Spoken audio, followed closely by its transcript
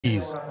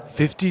These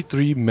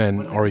 53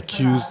 men are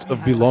accused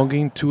of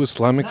belonging to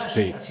Islamic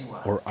State,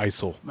 or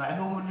ISIL.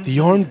 The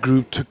armed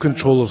group took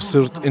control of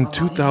Sirte in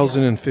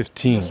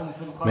 2015,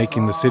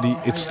 making the city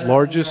its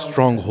largest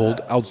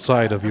stronghold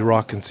outside of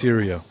Iraq and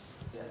Syria.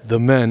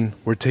 The men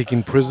were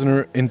taken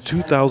prisoner in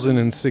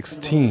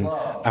 2016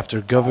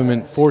 after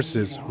government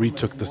forces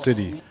retook the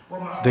city.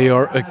 They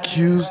are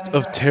accused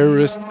of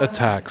terrorist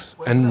attacks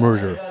and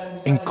murder,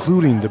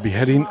 including the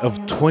beheading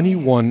of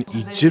 21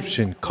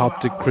 Egyptian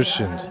Coptic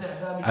Christians,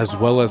 as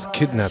well as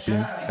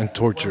kidnapping and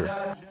torture.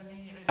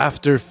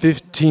 After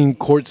 15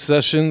 court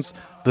sessions,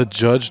 the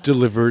judge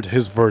delivered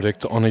his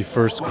verdict on a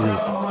first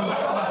group.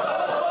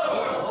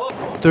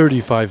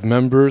 35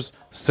 members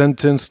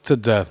sentenced to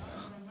death.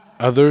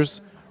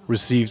 Others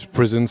received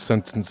prison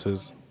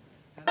sentences.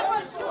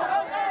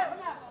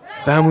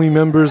 Family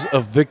members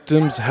of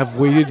victims have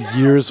waited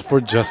years for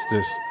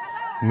justice.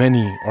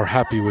 Many are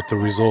happy with the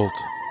result.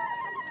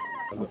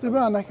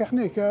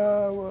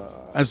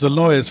 As the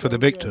lawyers for the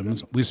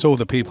victims, we saw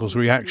the people's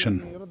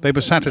reaction. They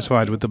were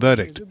satisfied with the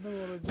verdict.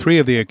 3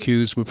 of the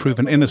accused were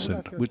proven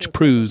innocent, which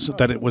proves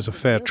that it was a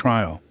fair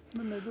trial.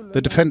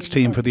 The defense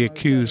team for the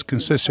accused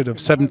consisted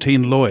of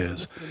 17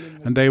 lawyers,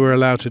 and they were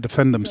allowed to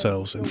defend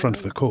themselves in front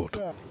of the court.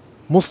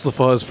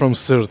 Mustafa is from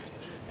Sirte.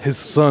 His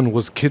son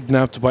was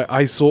kidnapped by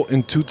ISIL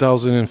in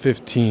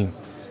 2015.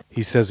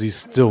 He says he's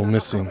still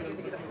missing.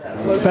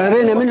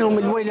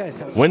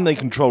 When they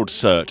controlled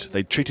Sirte,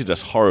 they treated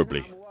us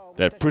horribly.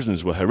 Their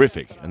prisons were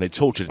horrific and they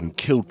tortured and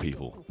killed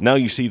people. Now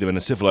you see them in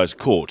a civilized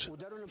court.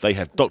 They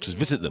have doctors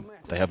visit them.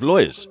 They have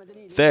lawyers.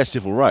 Their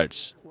civil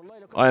rights.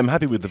 I am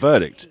happy with the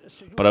verdict,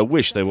 but I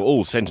wish they were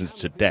all sentenced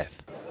to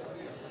death.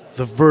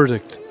 The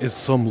verdict is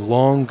some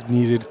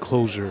long-needed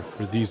closure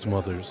for these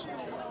mothers.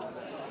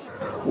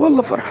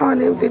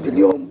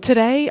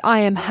 Today I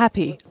am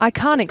happy. I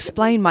can't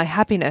explain my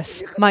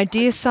happiness. My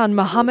dear son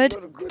Muhammad,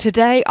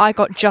 today I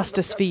got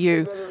justice for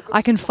you.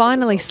 I can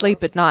finally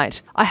sleep at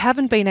night. I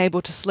haven't been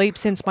able to sleep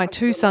since my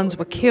 2 sons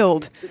were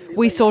killed.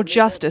 We saw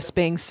justice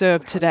being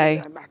served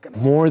today.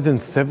 More than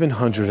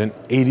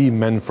 780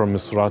 men from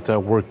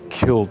Misrata were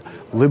killed,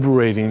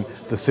 liberating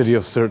the city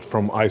of Sirte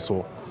from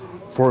ISIL.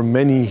 For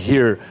many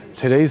here,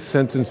 today's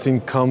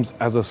sentencing comes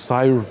as a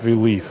sigh of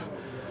relief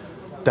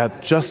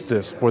that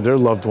justice for their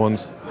loved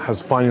ones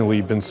has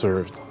finally been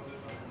served.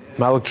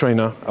 Malik,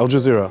 Traina,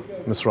 Jazeera,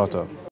 Misrata.